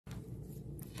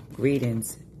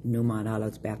Greetings, New Mount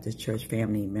Olives Baptist Church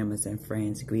family members and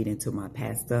friends. Greeting to my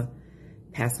pastor,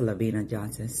 Pastor Lavina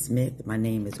Johnson Smith. My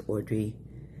name is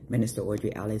Minister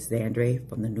Audrey Alexandre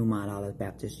from the New Mount Olives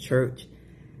Baptist Church.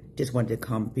 Just wanted to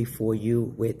come before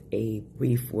you with a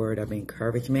brief word of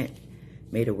encouragement.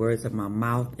 May the words of my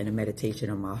mouth and the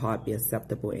meditation of my heart be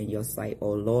acceptable in your sight,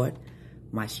 O Lord,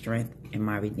 my strength and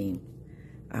my redeemer.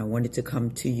 I wanted to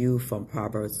come to you from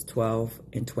Proverbs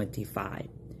 12:25.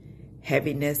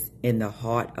 Heaviness in the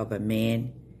heart of a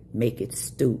man maketh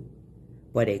stoop,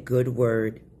 but a good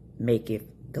word maketh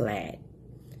glad.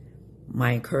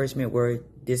 My encouragement word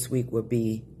this week will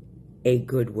be a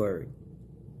good word.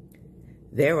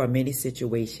 There are many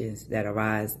situations that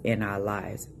arise in our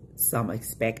lives, some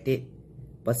expected,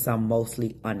 but some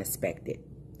mostly unexpected.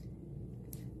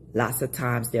 Lots of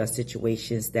times there are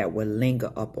situations that will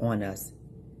linger upon us,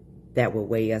 that will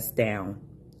weigh us down,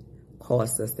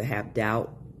 cause us to have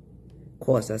doubt,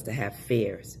 cause us to have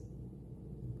fears.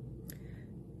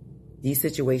 These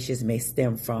situations may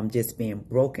stem from just being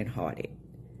brokenhearted,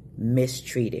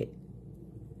 mistreated,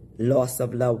 loss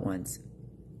of loved ones,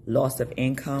 loss of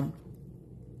income,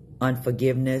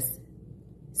 unforgiveness,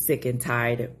 sick and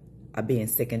tired of being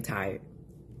sick and tired,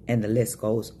 and the list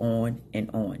goes on and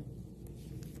on.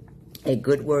 A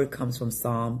good word comes from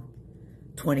Psalm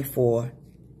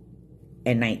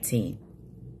 24:19.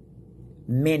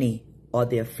 Many are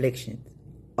the afflictions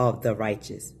of the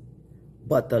righteous,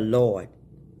 but the Lord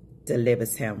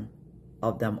delivers him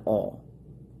of them all.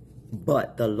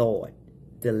 But the Lord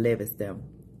delivers them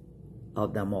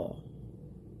of them all.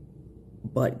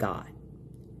 But God.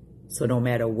 So no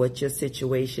matter what your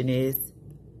situation is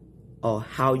or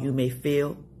how you may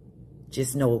feel,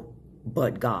 just know,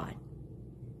 but God.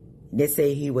 They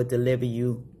say he will deliver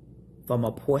you from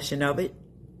a portion of it,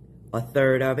 a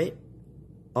third of it,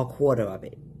 a quarter of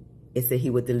it. It said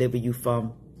he would deliver you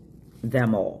from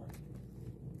them all.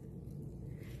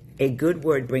 A good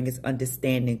word brings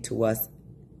understanding to us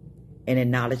and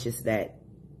acknowledges that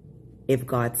if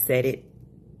God said it,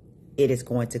 it is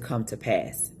going to come to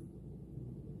pass.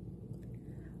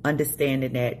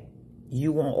 Understanding that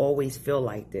you won't always feel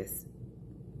like this.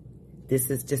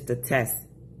 This is just a test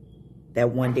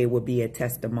that one day will be a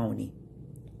testimony.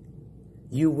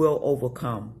 You will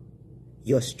overcome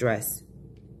your stress,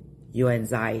 your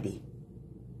anxiety,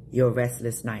 your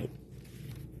restless night,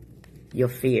 your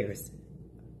fears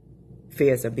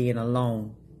of being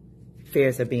alone,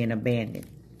 fears of being abandoned.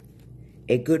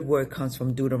 A good word comes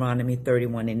from Deuteronomy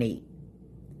 31:8.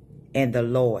 And the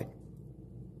Lord,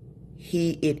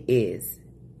 he it is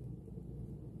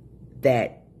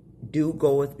that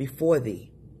goeth before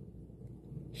thee.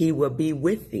 He will be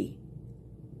with thee.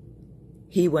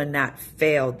 He will not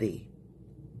fail thee,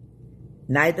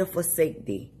 neither forsake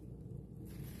thee.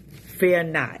 Fear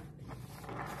not,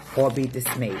 or be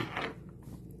dismayed.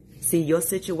 See, your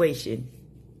situation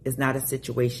is not a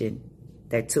situation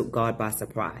that took God by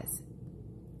surprise.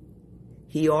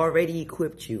 He already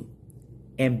equipped you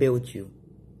and built you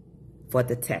for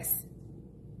the test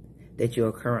that you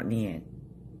are currently in.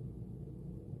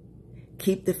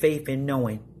 Keep the faith in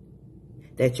knowing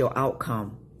that your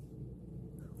outcome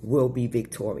will be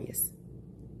victorious.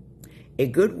 A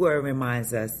good word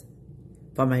reminds us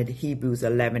from Hebrews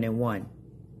 11:1.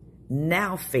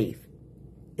 Now faith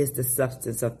is the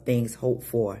substance of things hoped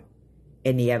for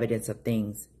and the evidence of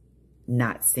things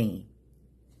not seen.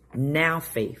 Now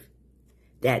faith.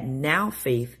 That now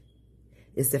faith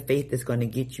is the faith that's going to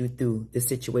get you through the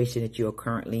situation that you're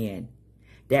currently in.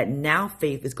 That now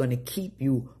faith is going to keep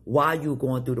you while you're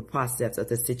going through the process of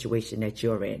the situation that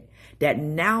you're in. That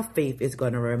now faith is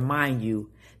going to remind you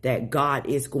that God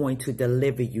is going to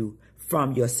deliver you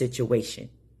from your situation.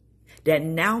 That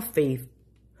now faith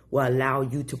will allow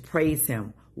you to praise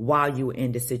him while you're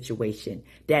in the situation.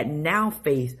 That now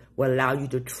faith will allow you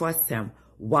to trust him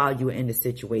while you're in the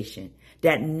situation.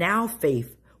 That now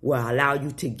faith will allow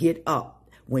you to get up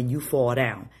when you fall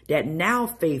down. That now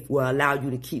faith will allow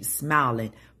you to keep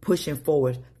smiling, pushing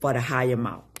forward for the higher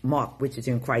mark, which is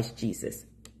in Christ Jesus.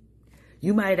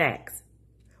 You might ask,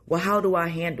 well, how do I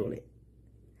handle it?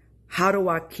 How do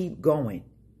I keep going?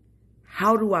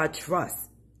 How do I trust?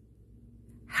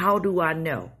 How do I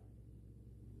know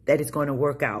that it's going to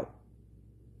work out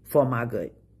for my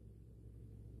good?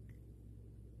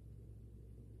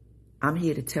 I'm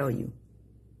here to tell you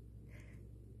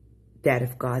that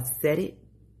if God said it,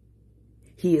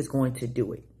 he is going to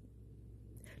do it.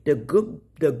 The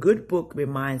good book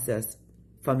reminds us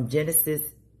from Genesis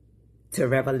to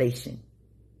Revelation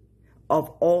of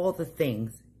all the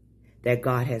things that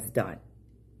God has done.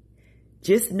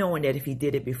 Just knowing that if he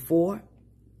did it before,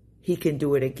 he can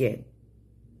do it again.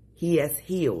 He has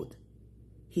healed.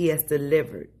 He has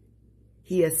delivered.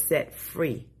 He has set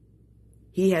free.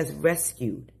 He has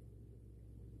rescued.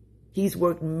 He's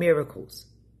worked miracles.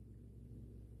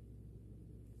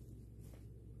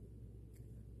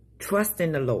 Trust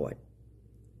in the Lord.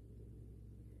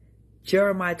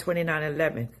 Jeremiah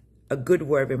 29:11, a good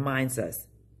word reminds us.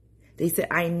 They said,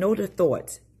 I know the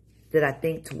thoughts that I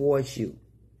think towards you.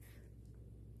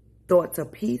 Thoughts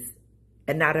of peace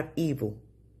and not of evil,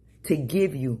 to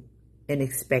give you an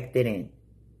expected end.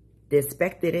 The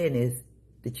expected end is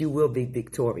that you will be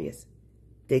victorious.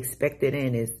 The expected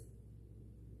end is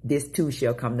this too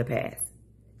shall come to pass.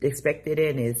 The expected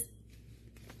end is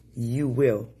you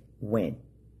will win.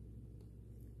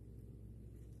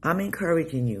 I'm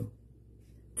encouraging you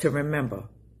to remember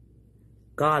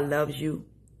God loves you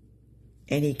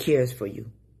and he cares for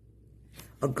you.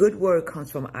 A good word comes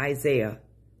from Isaiah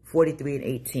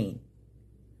 43:18.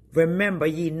 Remember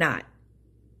ye not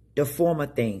the former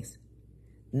things,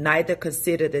 neither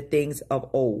consider the things of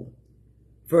old.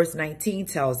 Verse 19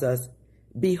 tells us,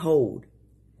 behold,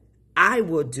 I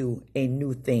will do a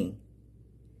new thing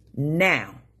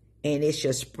now, and it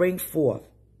shall spring forth.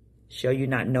 Shall you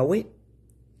not know it?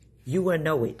 You will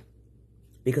know it,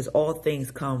 because all good things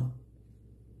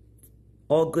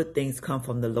come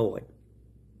from the Lord.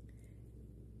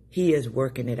 He is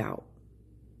working it out.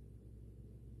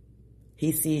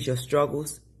 He sees your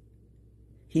struggles.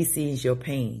 He sees your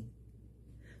pain.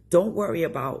 Don't worry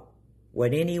about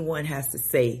what anyone has to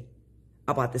say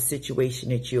about the situation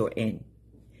that you're in.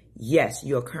 Yes,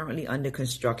 you're currently under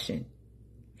construction,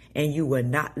 and you will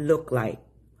not look like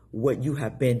what you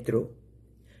have been through.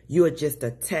 You are just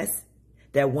a test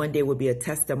that one day will be a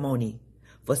testimony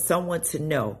for someone to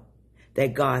know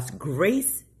that God's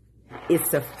grace is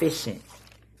sufficient,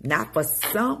 not for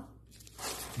some,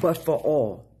 but for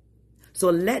all.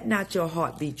 So let not your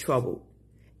heart be troubled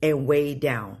and weighed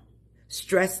down,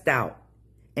 stressed out,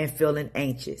 and feeling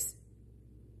anxious.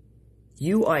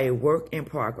 You are a work in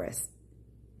progress,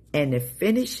 and the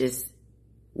finishes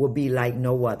will be like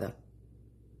no other.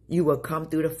 You will come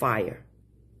through the fire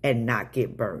and not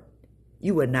get burnt.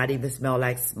 You will not even smell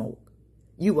like smoke.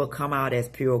 You will come out as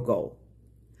pure gold.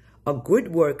 A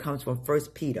good word comes from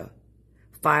 1 Peter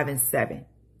 5:7. It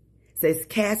says,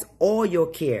 cast all your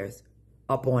cares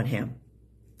upon him,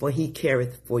 for he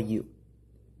careth for you.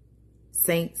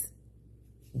 Saints,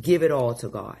 give it all to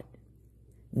God.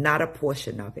 Not a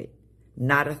portion of it,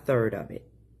 not a third of it,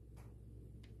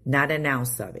 not an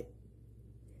ounce of it.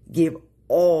 Give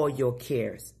all your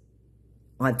cares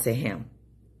unto him.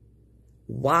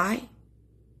 Why?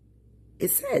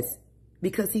 It says,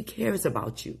 because he cares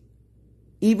about you,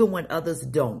 even when others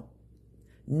don't.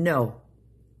 Know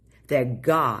that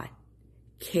God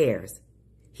cares.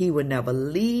 He will never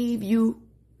leave you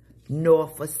nor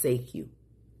forsake you.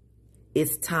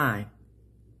 It's time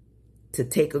to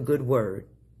take a good word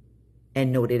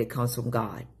and know that it comes from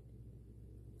God.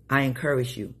 I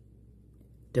encourage you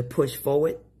to push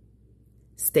forward,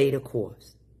 stay the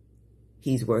course.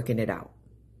 He's working it out.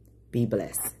 Be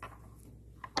blessed.